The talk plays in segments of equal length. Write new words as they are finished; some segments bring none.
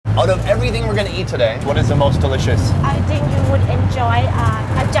Out of everything we're gonna eat today, what is the most delicious? I think you would enjoy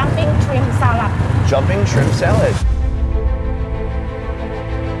a jumping shrimp salad. Jumping shrimp salad.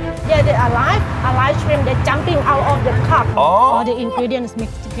 Yeah, they're alive shrimp. They're jumping out of the cup. Oh. All the ingredients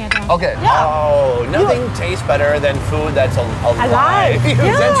mixed together. Okay. Yeah. Oh, nothing tastes better than food that's alive. Is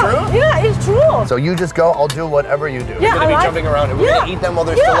Yeah. that true? Yeah, it's true. So you just go, I'll do whatever you do. Yeah, We're gonna be jumping around and we're gonna eat them while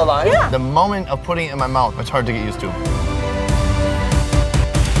they're still alive. Yeah. The moment of putting it in my mouth, it's hard to get used to.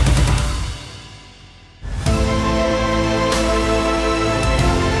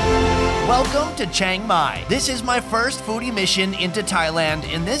 Welcome to Chiang Mai. This is my first foodie mission into Thailand,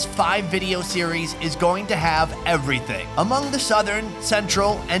 and this 5-video series is going to have everything. Among the southern,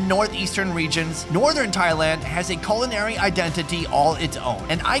 central, and northeastern regions, northern Thailand has a culinary identity all its own.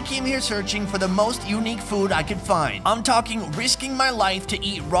 And I came here searching for the most unique food I could find. I'm talking risking my life to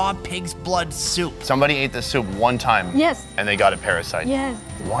eat raw pig's blood soup. Somebody ate this soup one time. Yes. And they got a parasite. Yes.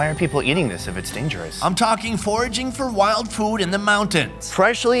 Why are people eating this if it's dangerous? I'm talking foraging for wild food in the mountains.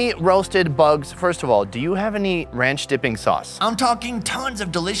 Freshly roasted bugs. First of all, do you have any ranch dipping sauce? I'm talking tons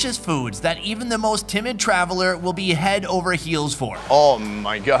of delicious foods that even the most timid traveler will be head over heels for. Oh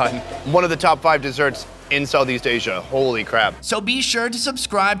my God. One of the top 5 desserts in Southeast Asia. Holy crap. So be sure to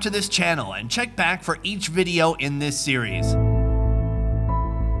subscribe to this channel and check back for each video in this series.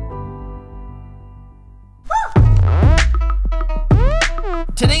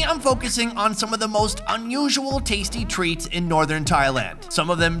 Today I'm focusing on some of the most unusual tasty treats in northern Thailand. Some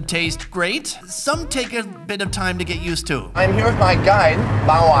of them taste great, some take a bit of time to get used to. I'm here with my guide,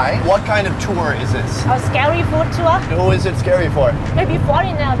 Moui. What kind of tour is this? A scary food tour. Who is it scary for? Maybe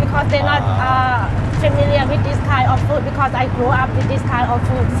foreigner because they're not familiar with this kind of food because I grew up with this kind of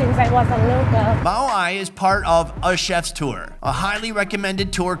food since I was a little girl. Moui is part of A Chef's Tour, a highly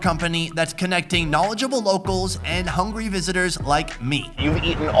recommended tour company that's connecting knowledgeable locals and hungry visitors like me. You've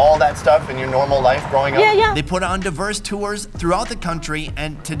eaten all that stuff in your normal life growing up? Yeah. They put on diverse tours throughout the country,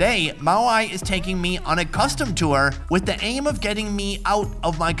 and today, Moui is taking me on a custom tour with the aim of getting me out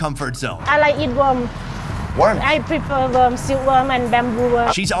of my comfort zone. I like eat worm. Worm? I prefer worm, silkworm, and bamboo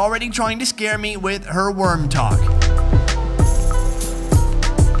worm. She's already trying to scare me with her worm talk.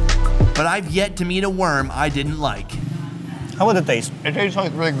 But I've yet to meet a worm I didn't like. How would it taste? It tastes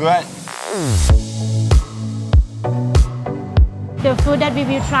like regret. The food that we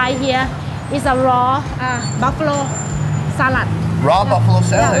will try here is a raw buffalo salad. Raw buffalo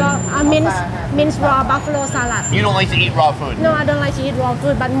salad? Yeah, minced raw buffalo salad. You don't like to eat raw food? No, I don't like to eat raw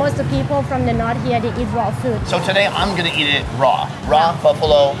food, but most of the people from the north here, they eat raw food. So today I'm gonna eat it raw. Raw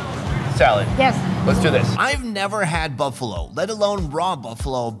buffalo salad. Yes. Let's do this. I've never had buffalo, let alone raw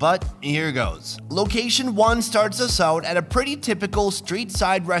buffalo, but here goes. Location 1 starts us out at a pretty typical street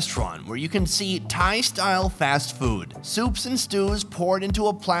side restaurant where you can see Thai-style fast food. Soups and stews poured into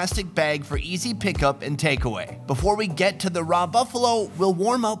a plastic bag for easy pickup and takeaway. Before we get to the raw buffalo, we'll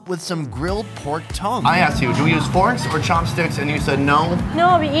warm up with some grilled pork tongue. I asked you, do we use forks or chopsticks? And you said no.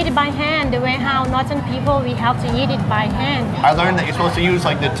 No, we eat it by hand. The way how northern people, we have to eat it by hand. I learned that you're supposed to use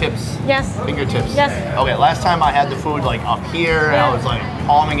like the tips. Yes. Fingertips. Yes. Okay, last time I had the food like up here and I was like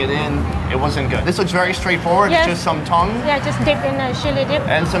palming it in. It wasn't good. This looks very straightforward. Yes. It's just some tongue. Yeah, just dip in a chili dip.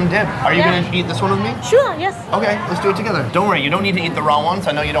 And some dip. Are you gonna eat this one with me? Sure, yes. Okay, let's do it together. Don't worry, you don't need to eat the raw ones.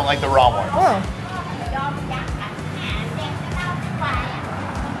 I know you don't like the raw ones. Oh.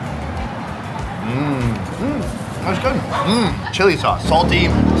 That's good. Chili sauce, salty,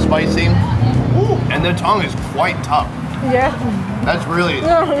 spicy. Ooh, and the tongue is quite tough. Yeah. That's really,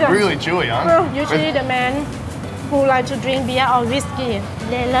 really chewy, huh? Usually the men who like to drink beer or whiskey,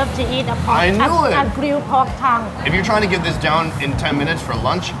 they love to eat a grilled pork tongue. If you're trying to get this down in 10 minutes for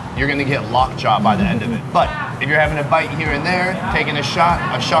lunch, you're gonna get lockjaw by the end of it. But if you're having a bite here and there, taking a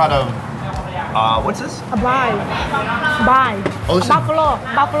shot of, what's this? A bye. Oh, this is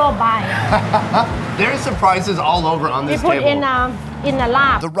Buffalo bye. There's surprises all over on this table. We put in a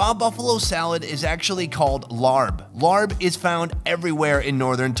lard. The raw buffalo salad is actually called larb. Larb is found everywhere in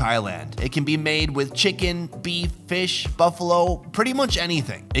northern Thailand. It can be made with chicken, beef, fish, buffalo, pretty much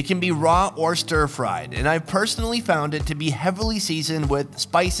anything. It can be raw or stir-fried, and I've personally found it to be heavily seasoned with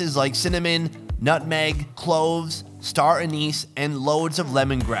spices like cinnamon, nutmeg, cloves, star anise, and loads of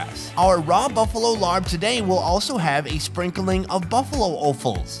lemongrass. Our raw buffalo larb today will also have a sprinkling of buffalo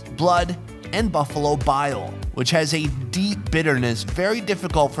offals, blood, and buffalo bile, which has a deep bitterness very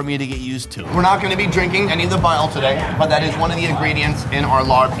difficult for me to get used to. We're not going to be drinking any of the bile today, but that is one of the ingredients in our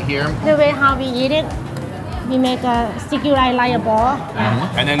larb here. The way how we eat it, we make a sticky rice like a ball,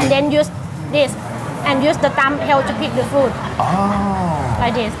 and then use this and use the thumb help to pick the food. Oh.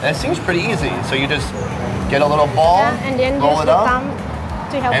 Like this. That seems pretty easy. So you just get a little ball, and then roll use it the up. thumb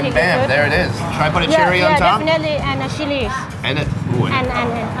to help And pick bam, the food. there it is. Should I put a Yeah, cherry on top? definitely, and a chili, And it, ooh,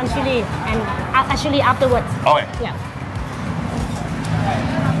 and chili, and a chili afterwards. okay. Yeah.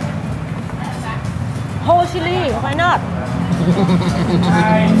 Whole chili, why not?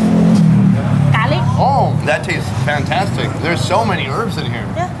 Garlic. Oh, that tastes fantastic. There's so many herbs in here.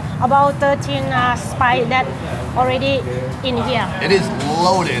 Yeah, about 13 spice that already in here. It is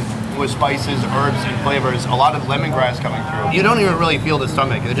loaded with spices, herbs, and flavors. A lot of lemongrass coming through. You don't even really feel the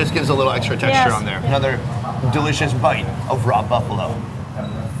stomach. It just gives a little extra texture Yes. on there. Another delicious bite of raw buffalo.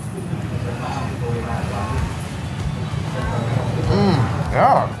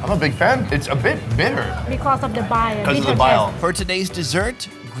 Yeah, I'm a big fan. It's a bit bitter. Because of the bile. Because of the bitter bile. taste. For today's dessert,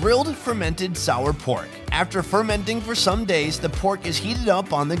 grilled fermented sour pork. After fermenting for some days, the pork is heated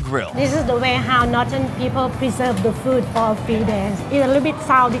up on the grill. This is the way how northern people preserve the food for a few days. It's a little bit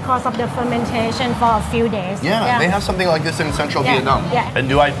sour because of the fermentation for a few days. Yeah, they have something like this in central Yeah, Vietnam. yeah. And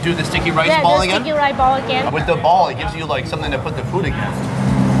do I do the sticky rice Yeah, ball the again? sticky rice ball again. With the ball, it gives you like something to put the food against.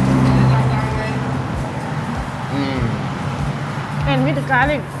 And with the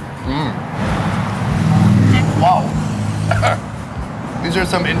garlic. Wow. These are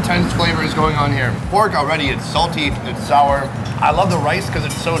some intense flavors going on here. Pork already, it's salty, it's sour. I love the rice because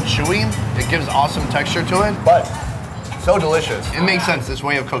it's so chewy. It gives awesome texture to it, but so delicious. It makes sense, this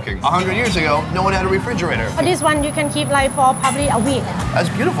way of cooking. 100 years ago, no one had a refrigerator. But this one you can keep like for probably a week. That's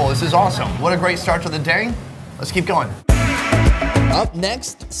beautiful, this is awesome. What a great start to the day. Let's keep going. Up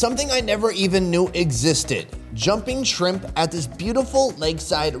next, something I never even knew existed. Jumping shrimp at this beautiful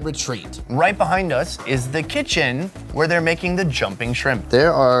lakeside retreat. Right behind us is the kitchen where they're making the jumping shrimp.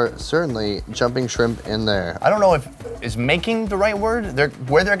 There are certainly jumping shrimp in there. I don't know if is making the right word.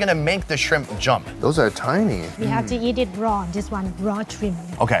 Where they're gonna make the shrimp jump. Those are tiny. We have to eat it raw. This one, raw shrimp.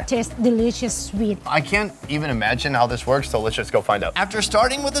 Okay. Tastes delicious, sweet. I can't even imagine how this works, so let's just go find out. After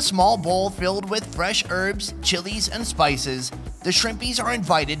starting with a small bowl filled with fresh herbs, chilies, and spices, the shrimpies are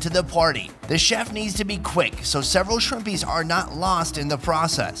invited to the party. The chef needs to be quick, so several shrimpies are not lost in the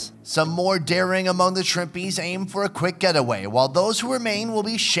process. Some more daring among the shrimpies aim for a quick getaway, while those who remain will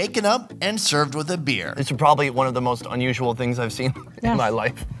be shaken up and served with a beer. This is probably one of the most unusual things I've seen in my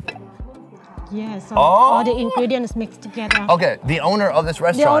life. Yeah, so Oh. all the ingredients mixed together. Okay, the owner of this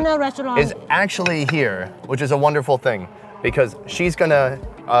restaurant, restaurant. is actually here, which is a wonderful thing because she's gonna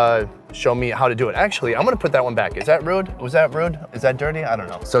show me how to do it. Actually, I'm gonna put that one back. Is that rude? Was that rude? Is that dirty? I don't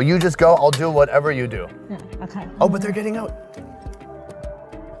know. So you just go, I'll do whatever you do. Yeah, okay. Oh, but they're getting out.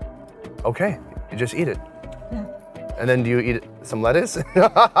 Okay, you just eat it. Yeah. And then do you eat some lettuce?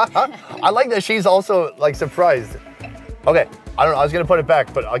 I like that she's also like surprised. Okay, I don't know, I was gonna put it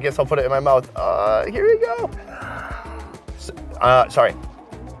back, but I guess I'll put it in my mouth. Here we go. Sorry.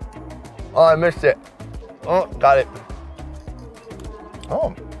 Oh, I missed it. Oh, got it.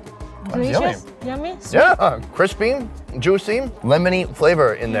 Oh, that's yummy. Delicious, yummy, sweet. Yeah, crispy, juicy, lemony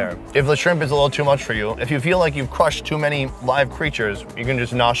flavor in there. If the shrimp is a little too much for you, if you feel like you've crushed too many live creatures, you can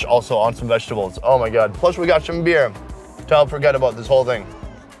just nosh also on some vegetables. Oh my God. Plus we got some beer to help forget about this whole thing.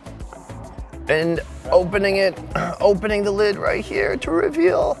 And opening it, opening the lid right here to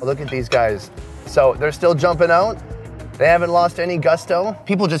reveal. Look at these guys. So they're still jumping out. They haven't lost any gusto.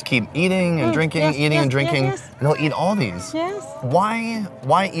 People just keep eating and drinking, yes, eating yes, and drinking, yes, yes. and they'll eat all these. Yes.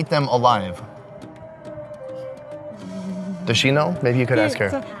 Why eat them alive? Does she know? Maybe you could ask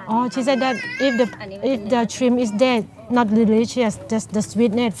her. Oh, she said that if the shrimp is dead, not delicious, just the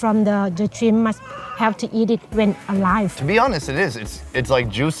sweetness from the shrimp must have to eat it when alive. To be honest, it is. It's like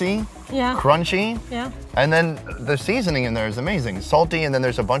juicy, Yeah. crunchy, Yeah. and then the seasoning in there is amazing. Salty, and then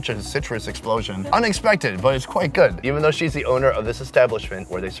there's a bunch of citrus explosion. Unexpected, but it's quite good. Even though she's the owner of this establishment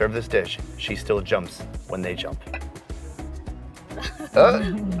where they serve this dish, she still jumps when they jump.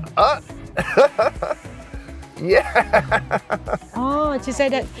 Yeah. Oh, she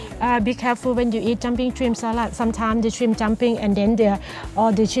said that be careful when you eat jumping shrimp salad. Sometimes the shrimp jumping and then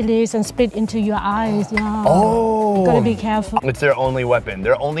all the chilies and split into your eyes. Yeah. Oh. You gotta be careful. It's their only weapon,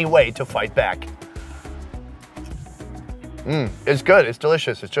 their only way to fight back. It's good, it's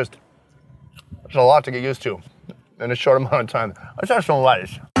delicious. It's just, there's a lot to get used to in a short amount of time. Let's have some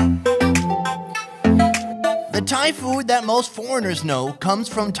lettuce. The Thai food that most foreigners know comes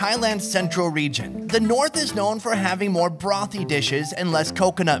from Thailand's central region. The north is known for having more brothy dishes and less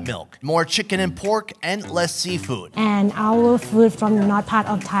coconut milk, more chicken and pork, and less seafood. And our food from the north part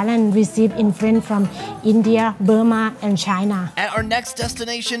of Thailand receive influence from India, Burma, and China. At our next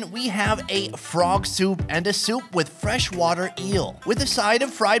destination, we have a frog soup and a soup with freshwater eel, with a side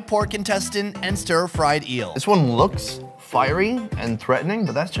of fried pork intestine and stir-fried eel. This one looks fiery and threatening,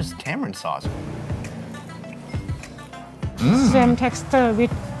 but that's just tamarind sauce. Same texture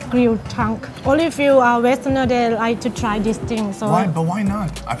with grilled tongue. Only few Westerners they like to try this thing. So Why? But why not?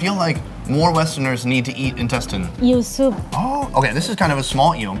 I feel like more Westerners need to eat intestine. eel soup. Oh, okay. This is kind of a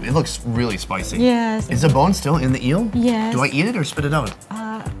small eel. It looks really spicy. Yes. Is the bone still in the eel? Yes. Do I eat it or spit it out?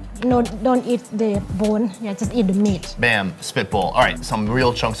 No, don't eat the bone. Yeah, just eat the meat. Bam, spitball. All right, some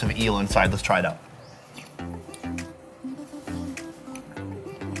real chunks of eel inside. Let's try it out.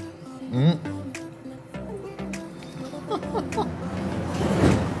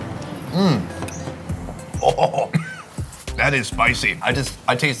 Oh, that is spicy. I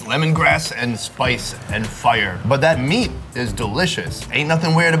taste lemongrass and spice and fire. But that meat is delicious. Ain't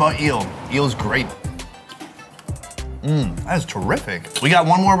nothing weird about eel. Eel's great. That is terrific. We got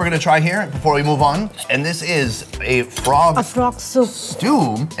one more we're gonna try here before we move on. And this is a frog soup.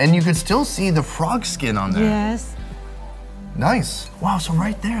 stew. And you can still see the frog skin on there. Yes. Nice. Wow, so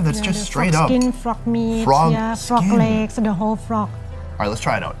right there, that's just the straight frog up. Skin, frog meat, Frog frog skin. legs, the whole frog. All right, let's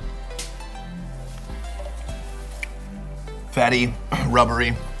try it out. Fatty,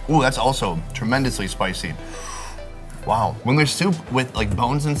 rubbery. Ooh, that's also tremendously spicy. Wow, when there's soup with like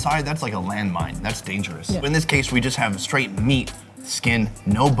bones inside, that's like a landmine. That's dangerous. Yeah. In this case, we just have straight meat, skin,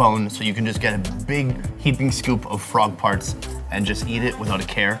 no bone, so you can just get a big heaping scoop of frog parts and just eat it without a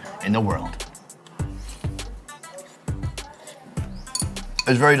care in the world.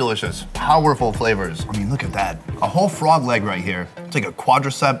 It's very delicious. Powerful flavors. I mean, look at that. A whole frog leg right here. It's like a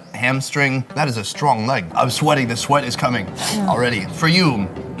quadricep, hamstring. That is a strong leg. I'm sweating. The sweat is coming already. For you,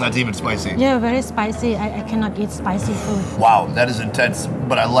 that's even spicy. Yeah, very spicy. I cannot eat spicy food. Wow, that is intense,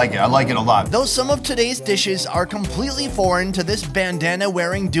 but I like it. I like it a lot. Though some of today's dishes are completely foreign to this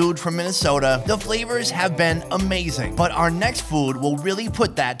bandana-wearing dude from Minnesota, the flavors have been amazing. But our next food will really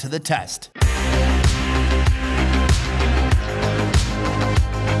put that to the test.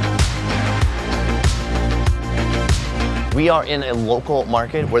 We are in a local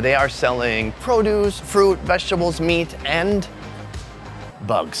market where they are selling produce, fruit, vegetables, meat, and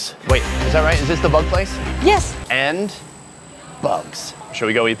bugs. Wait, is that right? Is this the bug place? Yes, And bugs. Should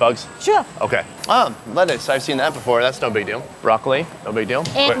we go eat bugs? sure. Okay. Lettuce, I've seen that before. That's no big deal. Broccoli, no big deal.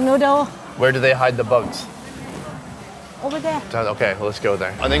 Egg noodle Where do they hide the bugs? over there. Okay, well, let's go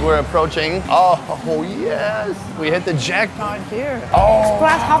there. I think we're approaching. Oh, yes. We hit the jackpot here. Oh,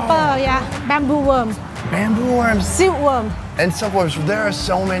 Grasshopper, yeah. Bamboo worm, bamboo worms silkworm. and silkworms. There are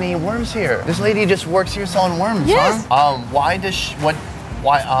so many worms here. This lady just works here selling worms, Yes. huh? Why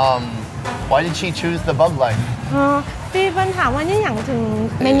did she choose the bug life? พี่เปิ้ลถามว่าเนี่ยอย่างถึง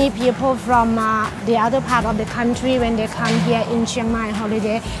many people from the other part of the country when they come here in Chiang Mai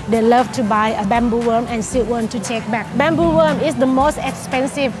holiday they love to buy a bamboo worm and silkworm to take back. Bamboo worm is the most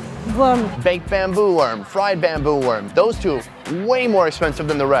expensive worm. Baked bamboo worm, fried bamboo worm. Those two, way more expensive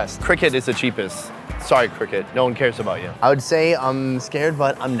than the rest. Cricket is the cheapest. Sorry, Cricket, no one cares about you. I would say I'm scared,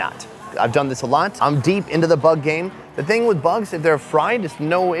 but I'm not. I've done this a lot. I'm deep into the bug game. The thing with bugs, if they're fried, it's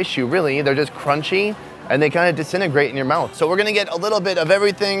no issue, really. They're just crunchy and they kind of disintegrate in your mouth. So we're gonna get a little bit of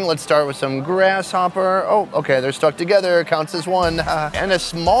everything. Let's start with some grasshopper. Oh, okay, they're stuck together, counts as one. And a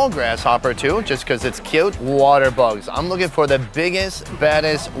small grasshopper too, just because it's cute. Water bugs. I'm looking for the biggest,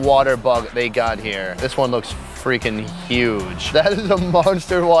 baddest water bug they got here. This one looks freaking huge. That is a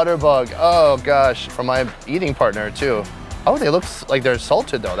monster water bug. Oh gosh, for my eating partner too. Oh, they look like they're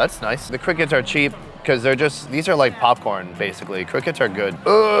salted though. That's nice. The crickets are cheap because these are like popcorn basically. Crickets are good.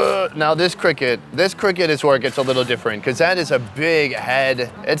 Now this cricket is where it gets a little different because that is a big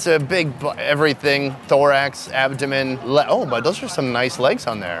head. It's a big everything, thorax, abdomen. Oh, but those are some nice legs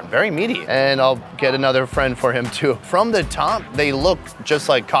on there. Very meaty. And I'll get another friend for him too. From the top, they look just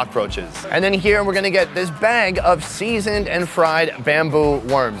like cockroaches. And then here we're gonna get this bag of seasoned and fried bamboo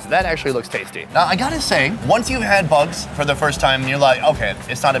worms. That actually looks tasty. Now I gotta say, once you've had bugs for the first time, you're like, okay,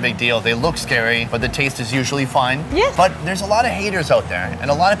 it's not a big deal. They look scary, but the taste is usually fine. Yes. But there's a lot of haters out there, and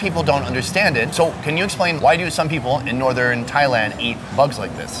a lot of people don't understand it. So can you explain why do some people in northern Thailand eat bugs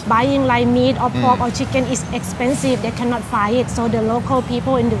like this? Buying like meat or pork or chicken is expensive. They cannot find it. So the local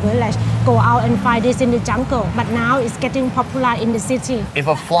people in the village go out and find this in the jungle. But now it's getting popular in the city. If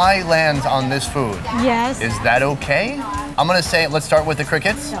a fly lands on this food, Yes. is that okay? I'm gonna say, let's start with the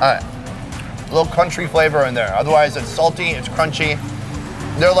crickets. All right. A little country flavor in there. Otherwise, it's salty, it's crunchy.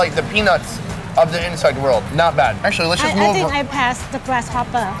 They're like the peanuts of the insect world. Not bad. Actually, let's just move. I think I passed the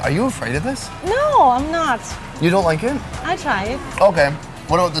grasshopper. Are you afraid of this? No, I'm not. You don't like it? I try it. Okay.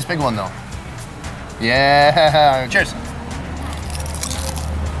 What about this big one though? Yeah. Cheers.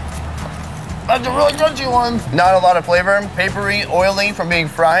 That's a really crunchy one. Not a lot of flavor, papery, oily from being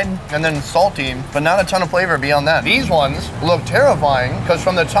fried, and then salty, but not a ton of flavor beyond that. These ones look terrifying because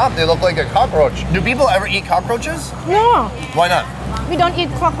from the top they look like a cockroach. Do people ever eat cockroaches? No, Why not? we don't eat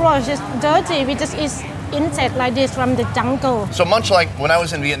cockroach. It's dirty. We just eat insect like this from the jungle. So much like when I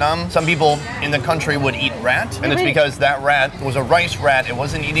was in Vietnam, some people in the country would eat rat, and it's because that rat was a rice rat. It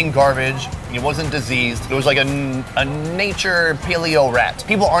wasn't eating garbage. It wasn't diseased. It was like a nature paleo rat.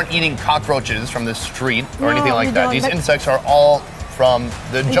 People aren't eating cockroaches from the street or anything like that. These insects are all from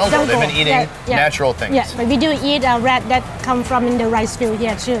the jungle. They've been eating natural things. Yeah, but we do eat a rat that come from in the rice field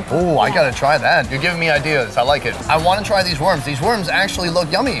here too. Oh, I gotta try that. You're giving me ideas. I like it. I want to try these worms. These worms actually look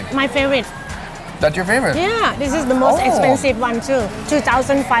yummy. My favorite. That's your favorite? Yeah, this is the most expensive one too.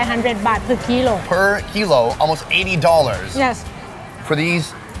 2,500 baht per kilo. Per kilo, almost $80. Yes. For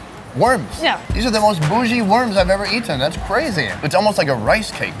these worms. Yeah. These are the most bougie worms I've ever eaten. That's crazy. It's almost like a rice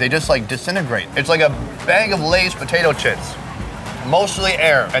cake. They just like disintegrate. It's like a bag of Lay's potato chips. Mostly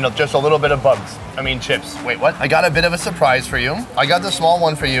air and just a little bit of bugs. I mean chips. Wait, what? I got a bit of a surprise for you. I got the small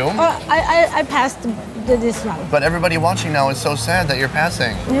one for you. I passed this one. But everybody watching now is so sad that you're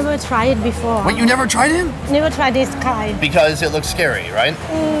passing. Never tried it before. Wait, you never tried it? Never tried this kind. Because it looks scary, right?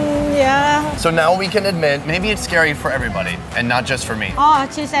 Yeah. So now we can admit, maybe it's scary for everybody and not just for me. Oh,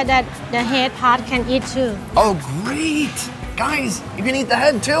 she said that the head part can eat too. Oh, great. Guys, you can eat the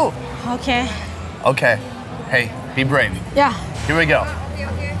head too. Okay. Okay. Hey, be brave. Yeah. Here we go.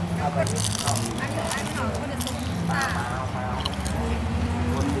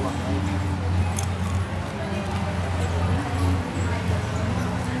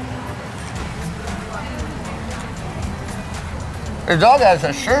 Your dog has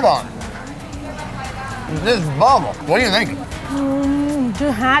a shirt on. This bubble. What do you think?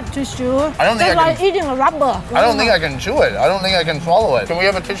 Too hard to chew. I don't think Just like eating a rubber. I don't think I can chew it. I don't think I can swallow it. Can we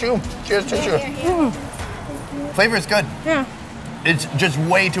have a tissue? Cheers, tissue. Flavor is good. Yeah. It's just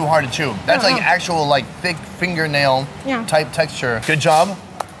way too hard to chew. That's like actual like thick fingernail type texture. Good job.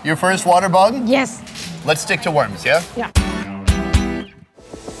 Your first water bug? Yes. Let's stick to worms, yeah? Yeah.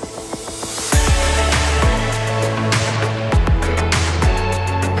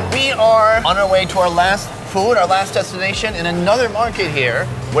 We are on our way to our last food, our last destination in another market here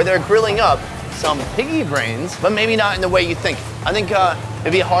where they're grilling up some piggy brains, but maybe not in the way you think. I think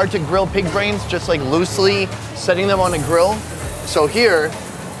it'd be hard to grill pig brains just like loosely setting them on a grill. So here,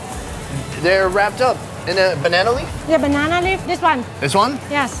 they're wrapped up in a banana leaf? Yeah, banana leaf, this one. This one?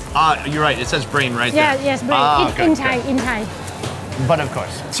 Yes. You're right, it says brain right Yeah, there. yes, brain. In Thai. But of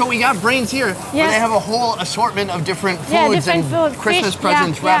course. So we got brains here, where they have a whole assortment of different foods and Christmas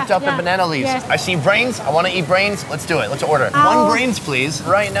presents wrapped up in banana leaves. Yes. I see brains, I want to eat brains. Let's do it, let's order. One brains, please.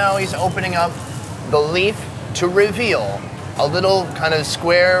 Right now he's opening up the leaf to reveal a little kind of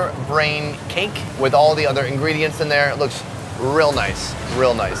square brain cake with all the other ingredients in there. It looks real nice,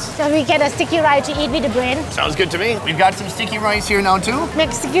 real nice. So we get a sticky rice to eat with the brain. Sounds good to me. We've got some sticky rice here now too.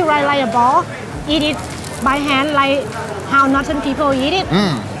 Make sticky rice like a ball. Eat it by hand like how northern people eat it.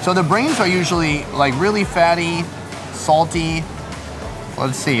 So the brains are usually like really fatty, salty.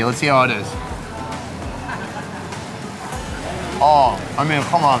 Let's see how it is. Oh, I mean,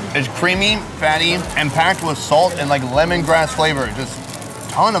 come on. It's creamy, fatty, and packed with salt and like lemongrass flavor. Just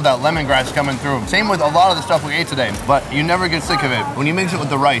a ton of that lemongrass coming through. Same with a lot of the stuff we ate today, but you never get sick of it. When you mix it with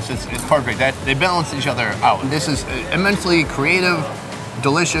the rice, it's perfect. They balance each other out. This is immensely creative,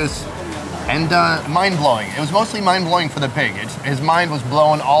 delicious, and mind-blowing. It was mostly mind-blowing for the pig. His mind was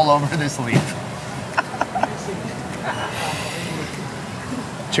blown all over this leaf.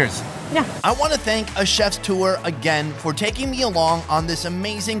 Cheers. Yeah. I want to thank A Chef's Tour again for taking me along on this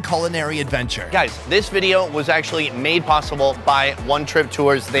amazing culinary adventure. Guys, this video was actually made possible by Onetrip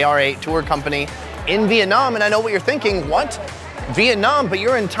Tours. They are a tour company in Vietnam, and I know what you're thinking. What? Vietnam, but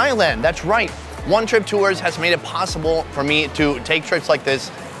you're in Thailand. That's right. Onetrip Tours has made it possible for me to take trips like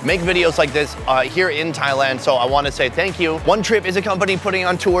this, make videos like this here in Thailand, so I want to say thank you. Onetrip is a company putting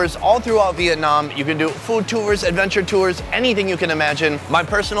on tours all throughout Vietnam. You can do food tours, adventure tours, anything you can imagine. My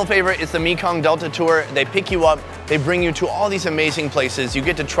personal favorite is the Mekong Delta Tour. They pick you up, they bring you to all these amazing places. You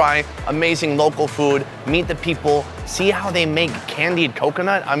get to try amazing local food, meet the people, see how they make candied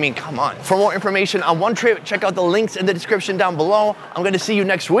coconut. I mean, come on. For more information on Onetrip, check out the links in the description down below. I'm going to see you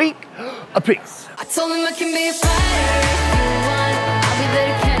next week. A peace. I told him I can be a fighter.